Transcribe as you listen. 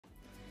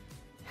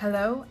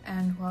Hello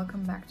and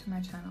welcome back to my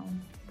channel.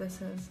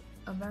 This is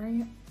a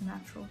very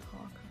natural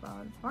talk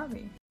about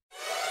Barbie.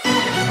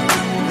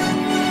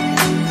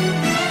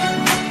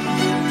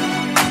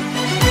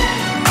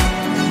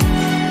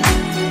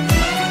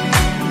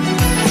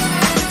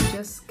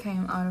 Just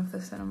came out of the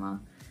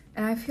cinema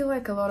and I feel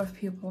like a lot of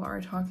people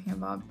are talking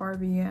about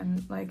Barbie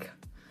and like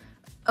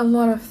a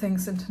lot of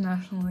things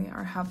internationally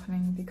are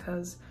happening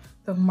because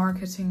the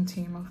marketing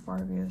team of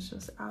Barbie is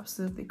just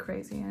absolutely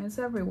crazy and it's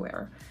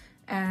everywhere.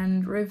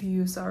 And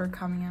reviews are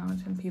coming out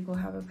and people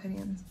have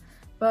opinions.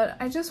 But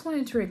I just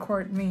wanted to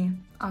record me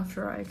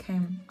after I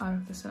came out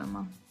of the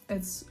cinema.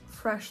 It's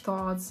fresh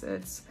thoughts,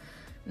 it's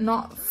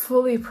not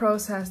fully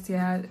processed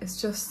yet,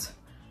 it's just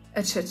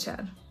a chit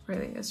chat,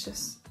 really. It's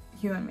just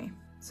you and me.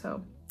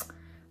 So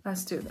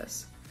let's do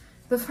this.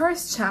 The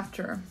first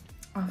chapter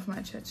of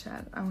my chit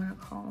chat I want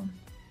to call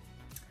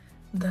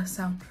the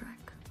soundtrack.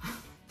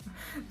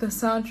 The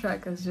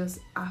soundtrack is just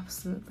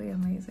absolutely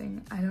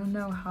amazing. I don't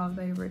know how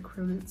they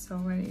recruited so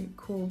many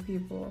cool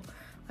people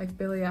like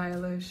Billie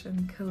Eilish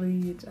and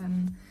Khalid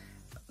and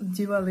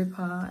Dua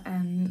Lipa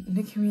and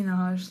Nicki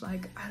Minaj.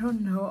 Like, I don't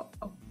know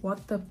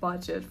what the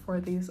budget for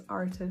these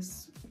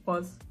artists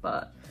was,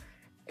 but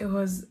it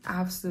was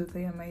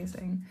absolutely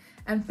amazing.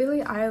 And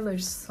Billie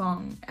Eilish's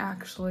song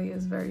actually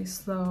is very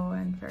slow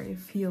and very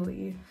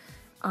feely.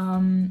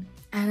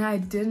 And I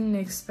didn't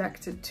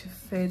expect it to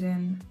fit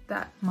in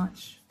that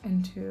much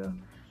into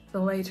the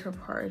later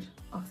part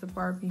of the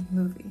Barbie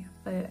movie,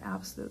 but it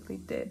absolutely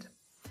did.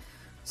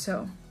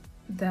 So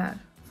that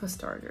for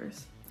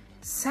starters.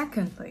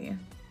 Secondly,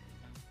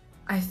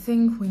 I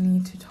think we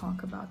need to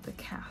talk about the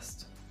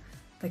cast.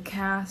 The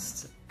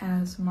cast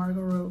as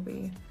Margot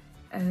Robbie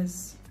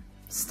is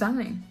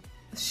stunning.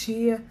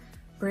 She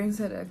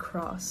brings it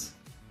across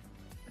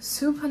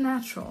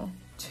supernatural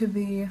to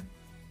be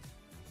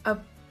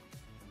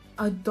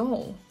a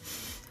doll,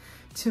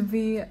 to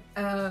be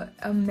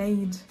a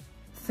made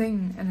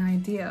thing, an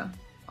idea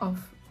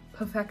of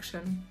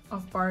perfection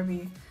of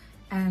Barbie,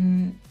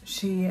 and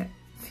she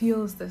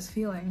feels these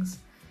feelings.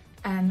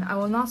 And I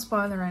will not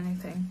spoiler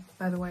anything,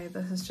 by the way.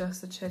 This is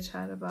just a chit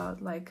chat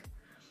about like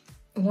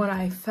what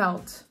I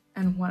felt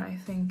and what I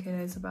think it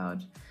is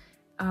about.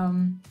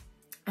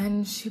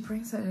 And she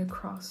brings it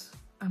across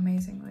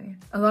amazingly.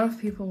 A lot of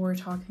people were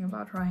talking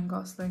about Ryan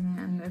Gosling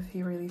and if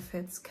he really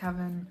fits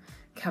Ken.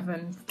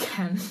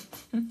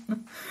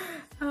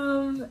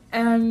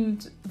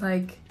 And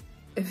like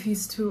if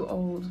he's too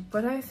old,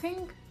 but I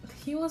think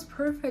he was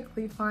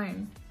perfectly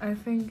fine. I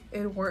think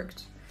it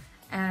worked,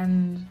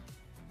 and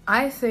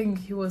I think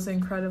he was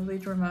incredibly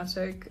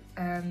dramatic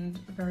and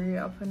very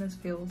up in his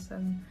feels,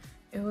 and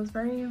it was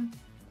very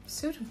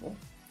suitable.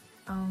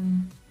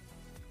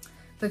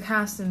 The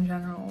cast in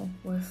general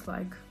with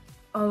like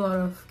a lot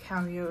of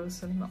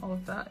cameos and all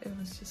of that, it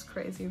was just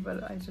crazy,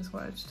 but I just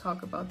wanted to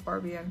talk about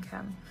Barbie and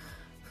Ken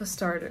for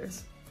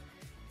starters.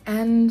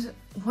 And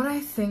what I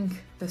think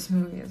this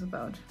movie is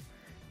about,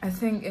 I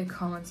think it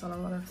comments on a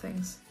lot of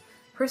things.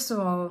 First of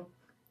all,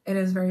 it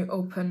is very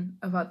open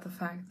about the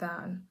fact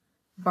that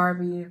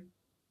Barbie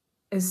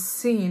is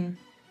seen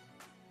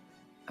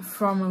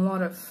from a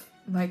lot of,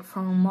 like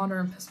from a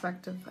modern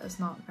perspective, as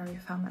not very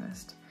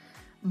feminist.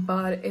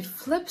 But it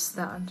flips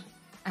that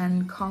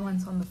and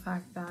comments on the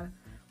fact that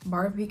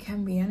Barbie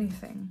can be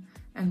anything,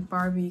 and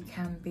Barbie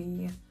can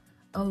be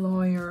a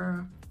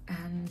lawyer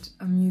and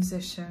a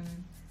musician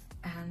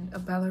and a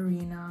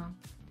ballerina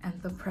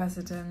and the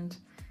president,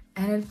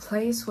 and it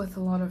plays with a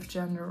lot of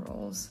gender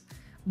roles.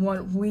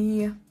 What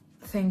we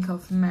think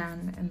of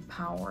man in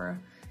power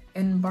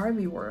in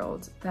Barbie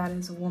world, that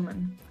is a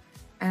woman,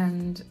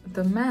 and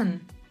the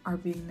men are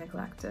being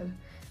neglected,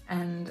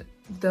 and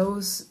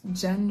those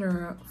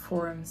gender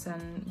forms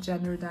and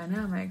gender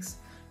dynamics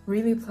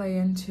really play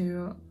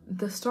into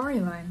the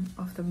storyline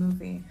of the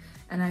movie,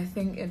 and I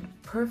think it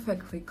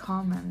perfectly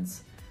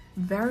comments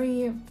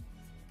very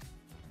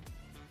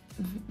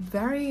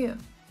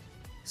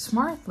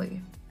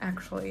smartly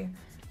actually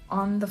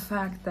on the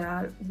fact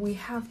that we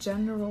have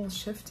gender roles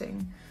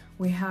shifting.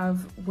 We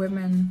have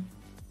women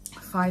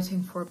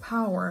fighting for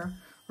power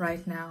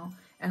right now,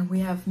 and we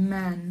have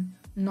men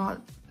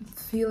not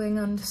feeling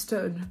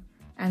understood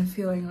and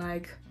feeling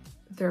like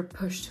they're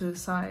pushed to the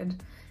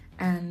side,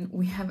 and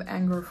we have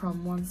anger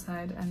from one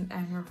side and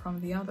anger from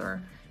the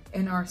other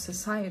in our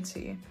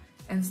society,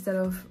 instead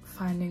of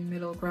finding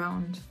middle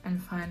ground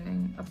and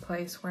finding a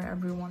place where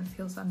everyone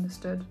feels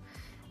understood.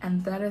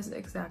 And that is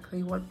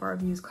exactly what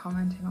Barbie is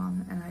commenting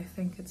on, and I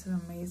think it's an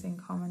amazing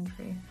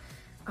commentary.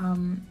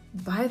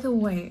 By the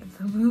way,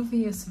 the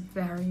movie is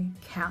very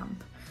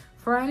camp.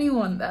 For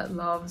anyone that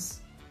loves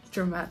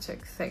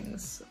dramatic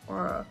things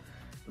or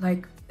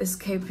like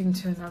escaping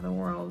to another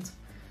world,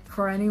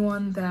 for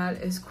anyone that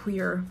is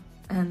queer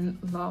and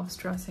loves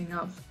dressing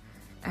up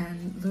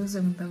and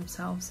losing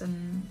themselves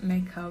in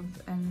makeup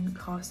and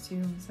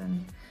costumes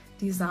and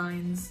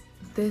designs,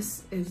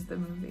 this is the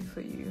movie for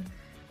you.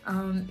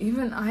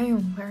 Even I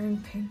am wearing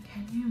pink,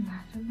 can you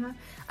imagine that?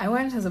 I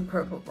went as a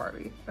purple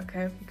Barbie,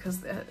 okay,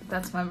 because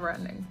that's my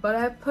branding, but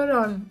I put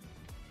on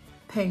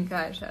pink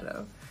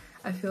eyeshadow.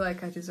 I feel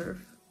like I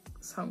deserve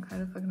some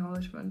kind of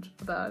acknowledgement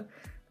for that.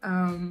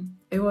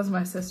 It was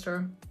my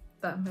sister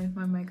that made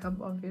my makeup,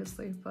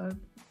 obviously, but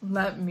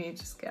let me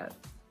just get,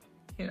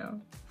 you know,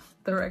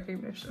 the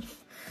recognition.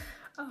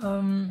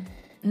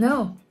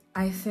 No,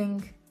 I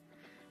think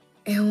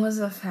it was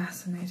a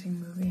fascinating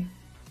movie.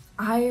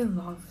 I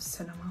love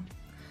cinema.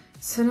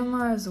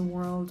 Cinema is a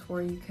world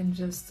where you can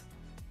just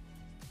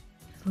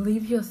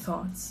leave your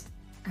thoughts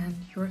and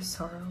your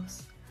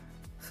sorrows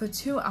for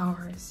 2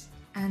 hours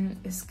and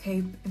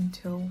escape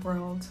into a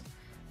world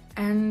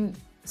and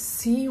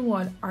see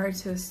what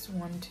artists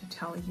want to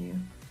tell you.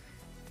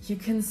 You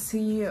can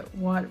see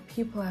what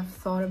people have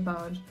thought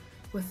about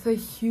with a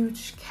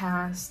huge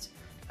cast,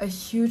 a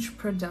huge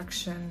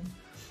production,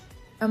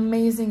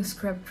 amazing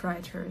script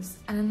writers,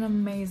 and an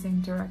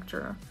amazing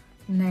director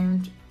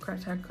named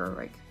Greta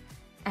Gerwig.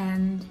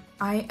 And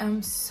I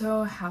am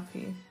so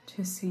happy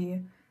to see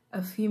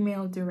a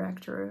female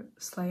director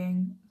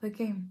slaying the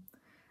game.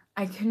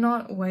 I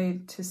cannot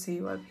wait to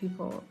see what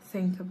people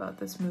think about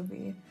this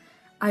movie.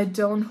 I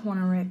don't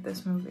want to rate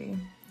this movie.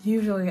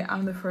 Usually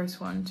I'm the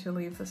first one to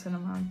leave the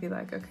cinema and be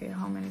like, okay,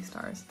 how many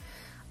stars?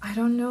 I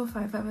don't know if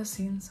I've ever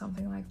seen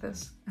something like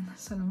this in the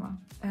cinema.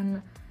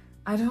 And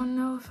I don't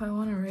know if I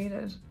want to rate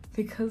it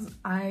because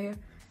I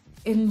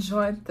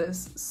enjoyed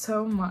this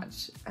so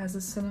much as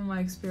a cinema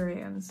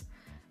experience.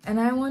 And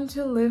I want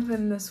to live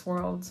in this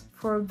world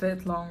for a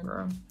bit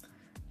longer.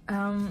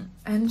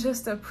 And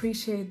just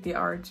appreciate the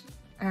art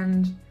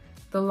and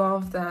the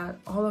love that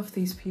all of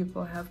these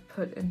people have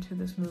put into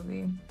this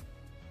movie.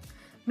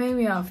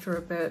 Maybe after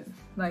a bit,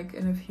 like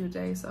in a few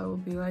days, I will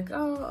be like,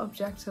 oh,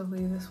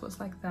 objectively this was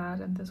like that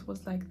and this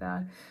was like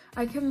that.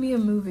 I can be a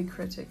movie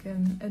critic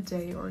in a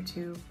day or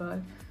two, but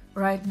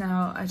right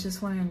now I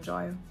just want to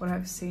enjoy what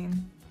I've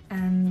seen,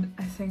 and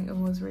I think it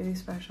was really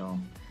special.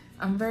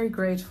 I'm very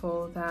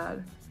grateful that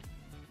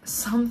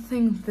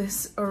something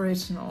this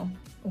original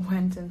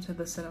went into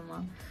the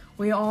cinema.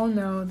 We all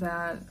know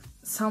that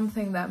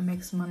something that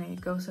makes money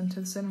goes into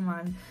the cinema,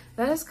 and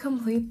that is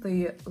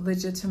completely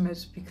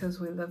legitimate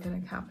because we live in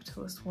a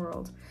capitalist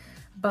world.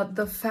 But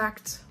the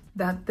fact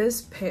that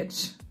this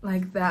pitch,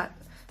 like that,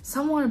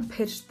 someone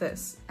pitched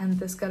this and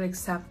this got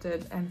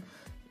accepted and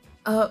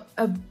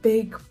a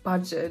big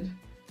budget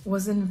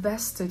was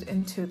invested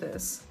into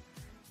this,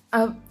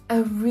 a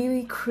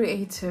really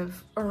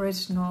creative,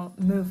 original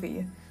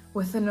movie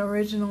with an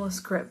original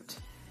script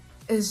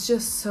is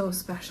just so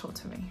special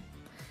to me.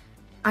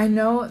 I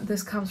know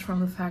this comes from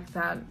the fact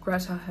that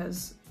Greta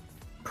has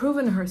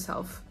proven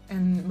herself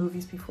in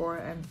movies before,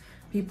 and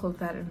people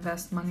that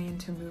invest money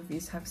into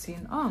movies have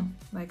seen, oh,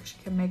 like she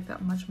can make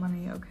that much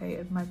money, okay,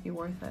 it might be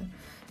worth it.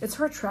 It's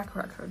her track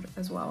record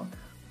as well.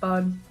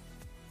 But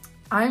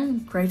I'm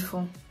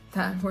grateful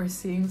that we're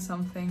seeing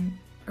something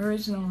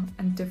original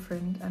and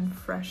different and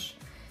fresh.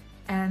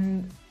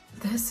 And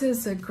this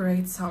is a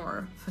great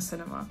summer for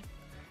cinema.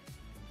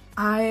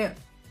 I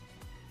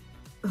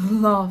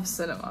love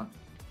cinema.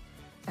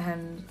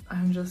 And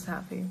I'm just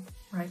happy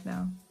right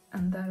now.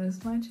 And that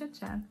is my chit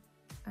chat.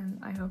 And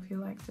I hope you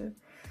liked it.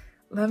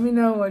 Let me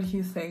know what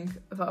you think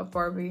about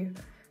Barbie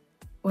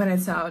when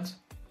it's out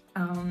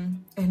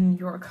in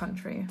your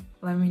country.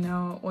 Let me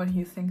know what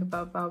you think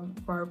about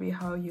Barbie,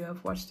 how you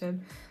have watched it.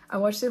 I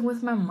watched it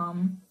with my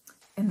mom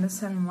in the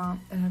cinema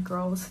in a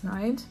girls'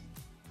 night.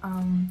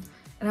 And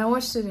I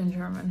watched it in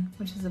German,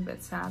 which is a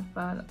bit sad,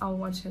 but I'll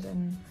watch it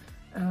in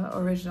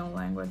original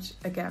language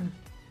again.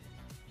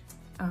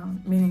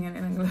 Meaning in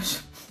English.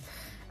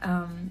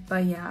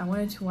 But yeah, I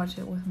wanted to watch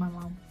it with my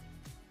mom,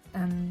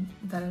 and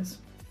that is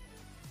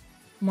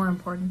more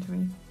important to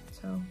me.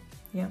 So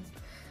yeah,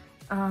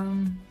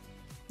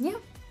 yeah,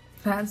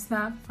 that's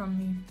that from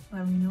me.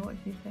 Let me know what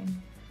you think,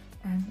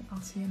 and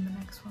I'll see you in the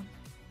next one.